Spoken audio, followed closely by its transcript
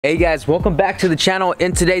Hey guys, welcome back to the channel.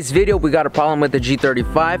 In today's video, we got a problem with the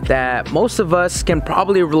G35 that most of us can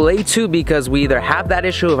probably relate to because we either have that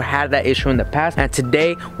issue or had that issue in the past. And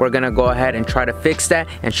today, we're gonna go ahead and try to fix that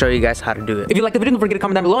and show you guys how to do it. If you like the video, don't forget to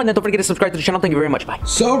comment down below and then don't forget to subscribe to the channel. Thank you very much. Bye.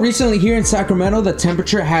 So recently here in Sacramento, the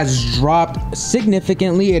temperature has dropped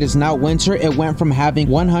significantly. It is now winter. It went from having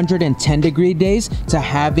 110 degree days to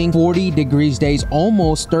having 40 degrees days,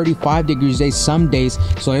 almost 35 degrees days some days.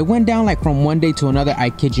 So it went down like from one day to another. I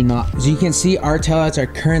kid you not. As you can see, our taillights are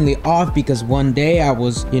currently off because one day I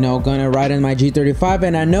was, gonna ride in my G35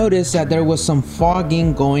 and I noticed that there was some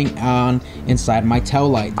fogging going on inside my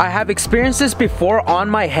taillight. I have experienced this before on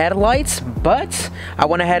my headlights, but I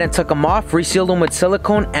went ahead and took them off, resealed them with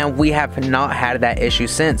silicone, and we have not had that issue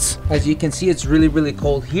since. As you can see, it's really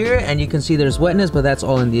cold here, and you can see there's wetness, but that's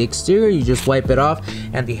all in the exterior. You just wipe it off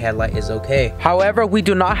and the headlight is okay. However, we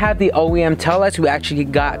do not have the OEM taillights. We actually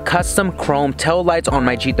got custom chrome taillights on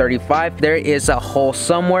my G35. There is a hole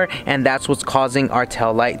somewhere, and that's what's causing our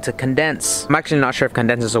taillight to condense. I'm actually not sure if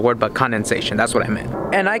condense is a word, but condensation, that's what I meant.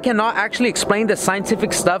 And I cannot actually explain the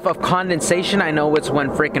scientific stuff of condensation. I know it's when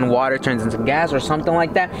freaking water turns into gas or something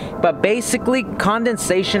like that, but basically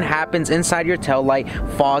condensation happens inside your taillight.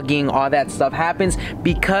 Fogging, all that stuff happens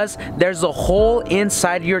because there's a hole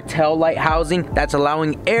inside your taillight housing that's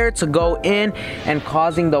allowing air to go in and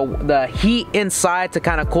causing the heat inside to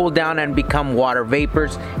kind of cool down and become water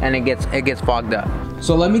vapors, and it gets fogged up.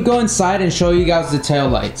 So let me go inside and show you guys the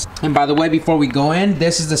taillights. And by the way, before we go in,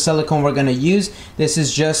 this is the silicone we're gonna use. This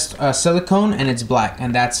is just silicone and it's black,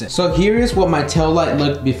 and that's it. So here is what my taillight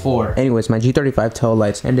looked before. Anyways, my G35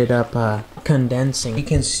 taillights ended up condensing. You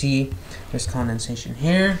can see there's condensation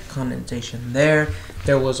here, condensation there.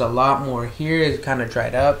 There was a lot more here. It kind of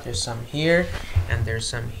dried up. There's some here and there's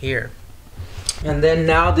some here. And then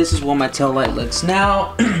now this is what my taillight looks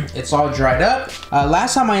now. It's all dried up.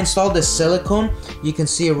 Last time I installed this silicone, you can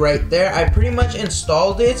see it right there. I pretty much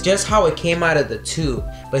installed it just how it came out of the tube.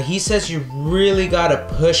 But he says you really gotta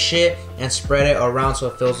push it and spread it around so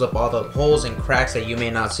it fills up all the holes and cracks that you may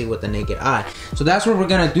not see with the naked eye. So that's what we're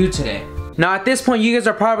gonna do today. Now at this point, you guys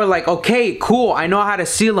are probably like, okay, cool, I know how to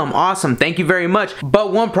seal them, awesome, thank you very much.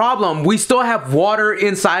 But one problem, we still have water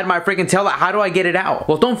inside my freaking taillight. How do I get it out?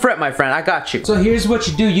 Well, don't fret, my friend, I got you. So here's what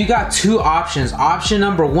you do. You got two options. Option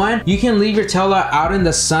number one, you can leave your taillight out in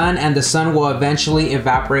the sun and the sun will eventually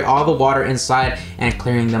evaporate all the water inside and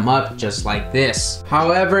clearing them up just like this.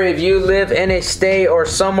 However, if you live in a state or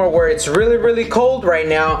somewhere where it's really cold right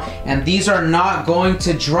now and these are not going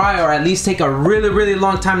to dry, or at least take a really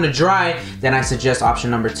long time to dry, then I suggest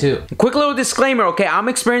option number two. Quick little disclaimer, okay? I'm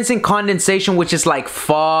experiencing condensation, which is like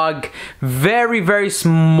fog, very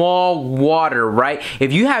small water, right?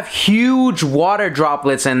 If you have huge water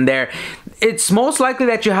droplets in there, it's most likely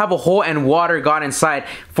that you have a hole and water got inside.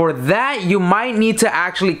 For that, you might need to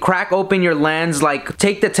actually crack open your lens, like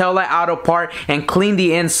take the taillight out apart and clean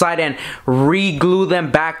the inside and re-glue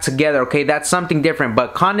them back together, okay? That's something different,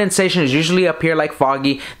 but condensation is usually up here like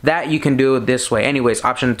foggy. That you can do this way. Anyways,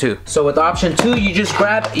 option two. So with option two, you just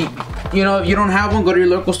grab, if you don't have one, go to your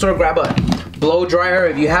local store, grab a blow dryer.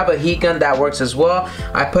 If you have a heat gun, that works as well.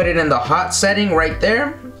 I put it in the hot setting right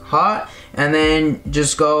there, hot, and then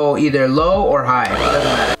just go either low or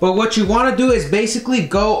high. But what you want to do is basically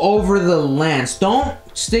go over the lens. Don't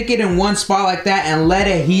stick it in one spot like that and let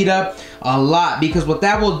it heat up a lot, because what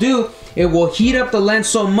that will do, it will heat up the lens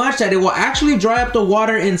so much that it will actually dry up the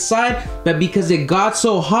water inside, but because it got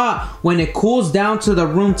so hot, when it cools down to the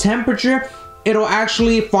room temperature, it'll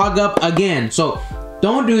actually fog up again. So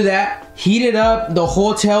don't do that. Heat it up, the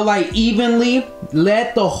whole tail light evenly.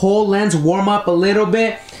 Let the whole lens warm up a little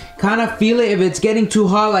bit. Kind of feel it. If it's getting too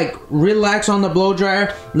hot, like relax on the blow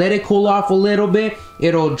dryer, let it cool off a little bit.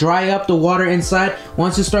 It'll dry up the water inside.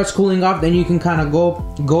 Once it starts cooling off, then you can kind of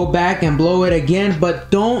go back and blow it again,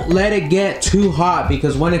 but don't let it get too hot,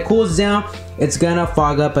 because when it cools down, it's gonna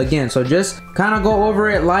fog up again. So just kind of go over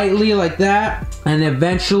it lightly like that, and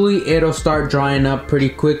eventually it'll start drying up pretty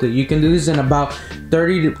quickly. You can do this in about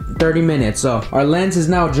 30 minutes. So our lens is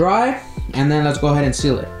now dry, and then let's go ahead and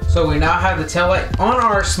seal it. So we now have the taillight on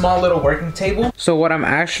our small little working table. So what I'm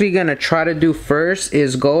actually gonna try to do first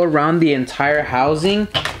is go around the entire housing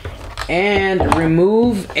and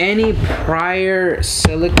remove any prior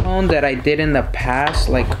silicone that I did in the past,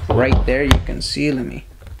 like right there. You can see, let me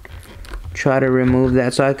try to remove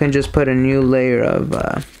that so I can just put a new layer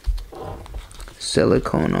of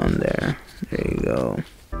silicone on there. There you go.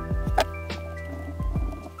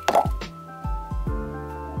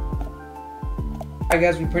 Alright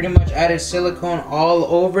guys, we pretty much added silicone all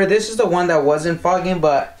over. This is the one that wasn't fogging,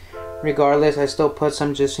 but regardless, I still put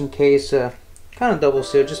some just in case, kind kind of double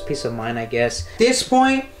sealed, just peace of mind, I guess. At this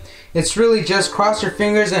point, it's really just cross your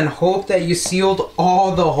fingers and hope that you sealed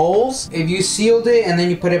all the holes. If you sealed it and then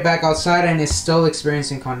you put it back outside and it's still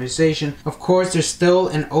experiencing condensation, of course there's still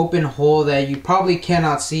an open hole that you probably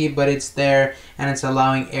cannot see, but it's there and it's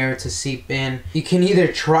allowing air to seep in. You can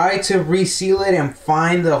either try to reseal it and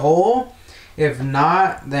find the hole. If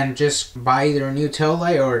not, then just buy either a new tail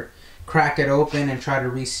light or crack it open and try to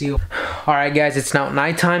reseal. Alright guys, it's now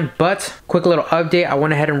nighttime, but quick little update. I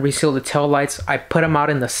went ahead and resealed the tail lights. I put them out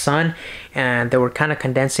in the sun and they were kind of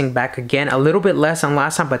condensing back again. A little bit less than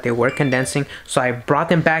last time, but they were condensing. So I brought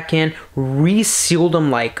them back in, resealed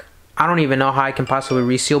them like, I don't even know how I can possibly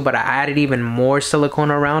reseal, but I added even more silicone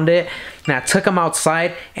around it. And I took them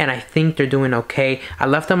outside and I think they're doing okay. I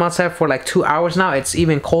left them outside for like 2 hours now. It's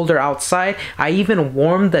even colder outside. I even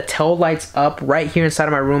warmed the tail lights up right here inside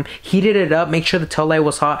of my room, heated it up, make sure the tail light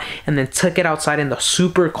was hot, and then took it outside in the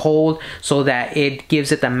super cold so that it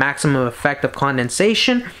gives it the maximum effect of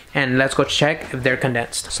condensation. And let's go check if they're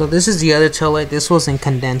condensed. So this is the other tail light. This wasn't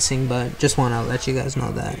condensing, but just want to let you guys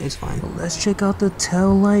know that it's fine. Let's check out the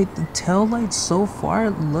tail light. The tail light so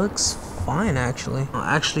far looks fine actually.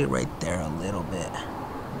 Actually right there a little bit.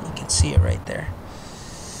 You can see it right there.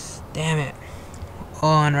 Damn it.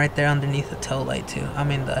 Oh, and right there underneath the tail light too. I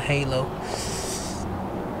mean the halo.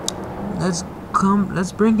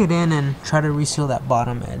 Let's bring it in and try to reseal that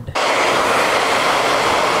bottom end.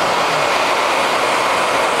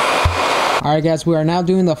 Alright guys, we are now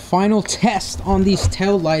doing the final test on these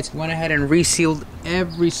tail lights. Went ahead and resealed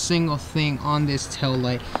every single thing on this tail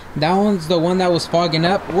light. That one's the one that was fogging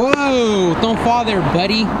up. Whoa, don't fall there,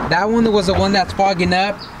 buddy. That one was the one that's fogging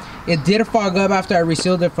up. It did fog up after I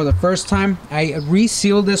resealed it for the first time. I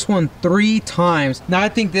resealed this one 3 times. Now I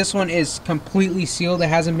think this one is completely sealed. It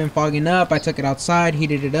hasn't been fogging up. I took it outside,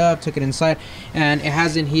 heated it up, took it inside, and it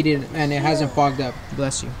hasn't heated and it hasn't fogged up.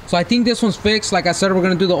 Bless you. So I think this one's fixed. Like I said, we're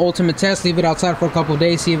gonna do the ultimate test, leave it outside for a couple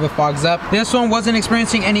days, see if it fogs up. This one wasn't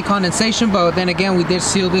experiencing any condensation, but then again, we did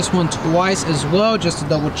seal this one twice as well, just to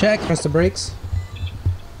double check. Press the brakes.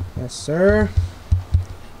 Yes, sir.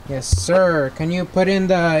 Yes, sir. Can you put in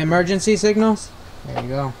the emergency signals? There you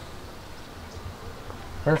go.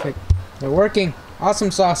 Perfect. They're working.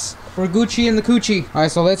 Awesome sauce. We're Gucci in the coochie.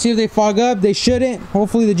 Alright, so let's see if they fog up. They shouldn't.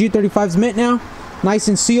 Hopefully the G35's mint now. Nice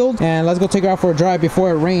and sealed. And let's go take it out for a drive before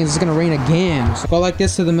it rains. It's gonna rain again. So go like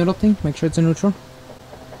this to the middle thing. Make sure it's in neutral.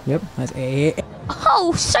 Yep. That's a.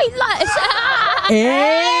 Oh, say that.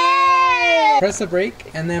 Hey! Press the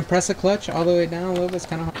brake and then press the clutch all the way down a little bit. It's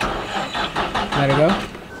kind of hard. Let it go.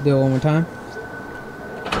 Do it one more time.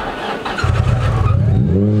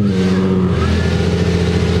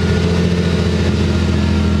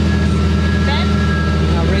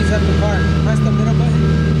 Now raise up the car. Press the middle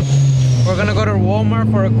button. We're gonna go to Walmart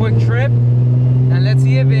for a quick trip, and let's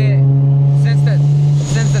see if it,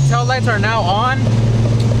 since the tail lights are now on,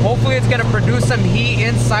 hopefully it's gonna produce some heat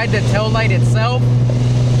inside the tail light itself.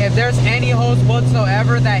 If there's any holes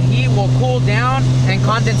whatsoever, that heat will cool down and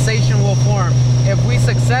condensation will form. If we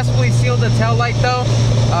successfully seal the tail light though,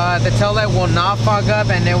 the tail light will not fog up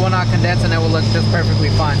and it will not condense and it will look just perfectly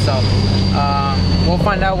fine. So we'll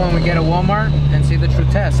find out when we get to Walmart and see the true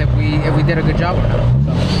test if we did a good job or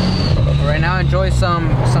not. So right now, enjoy some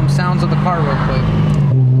sounds of the car real quick.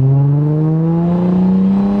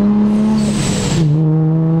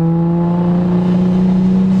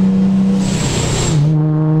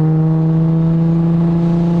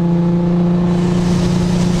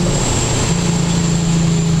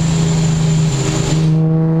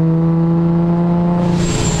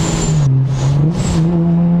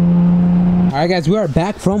 Alright guys, we are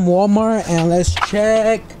back from Walmart and let's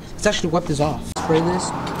check. Let's actually wipe this off. Spray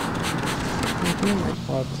this.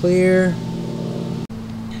 All clear.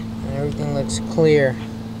 And everything looks clear.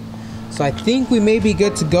 So I think we may be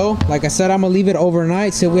good to go. Like I said, I'm gonna leave it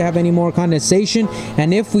overnight, see if we have any more condensation.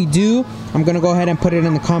 And if we do, I'm gonna go ahead and put it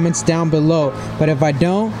in the comments down below. But if I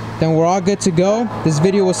don't, then we're all good to go. This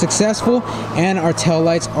video was successful and our tail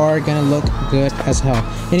lights are gonna look good as hell.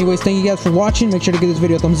 Anyways, thank you guys for watching. Make sure to give this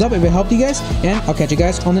video a thumbs up if it helped you guys, and I'll catch you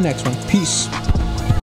guys on the next one. Peace.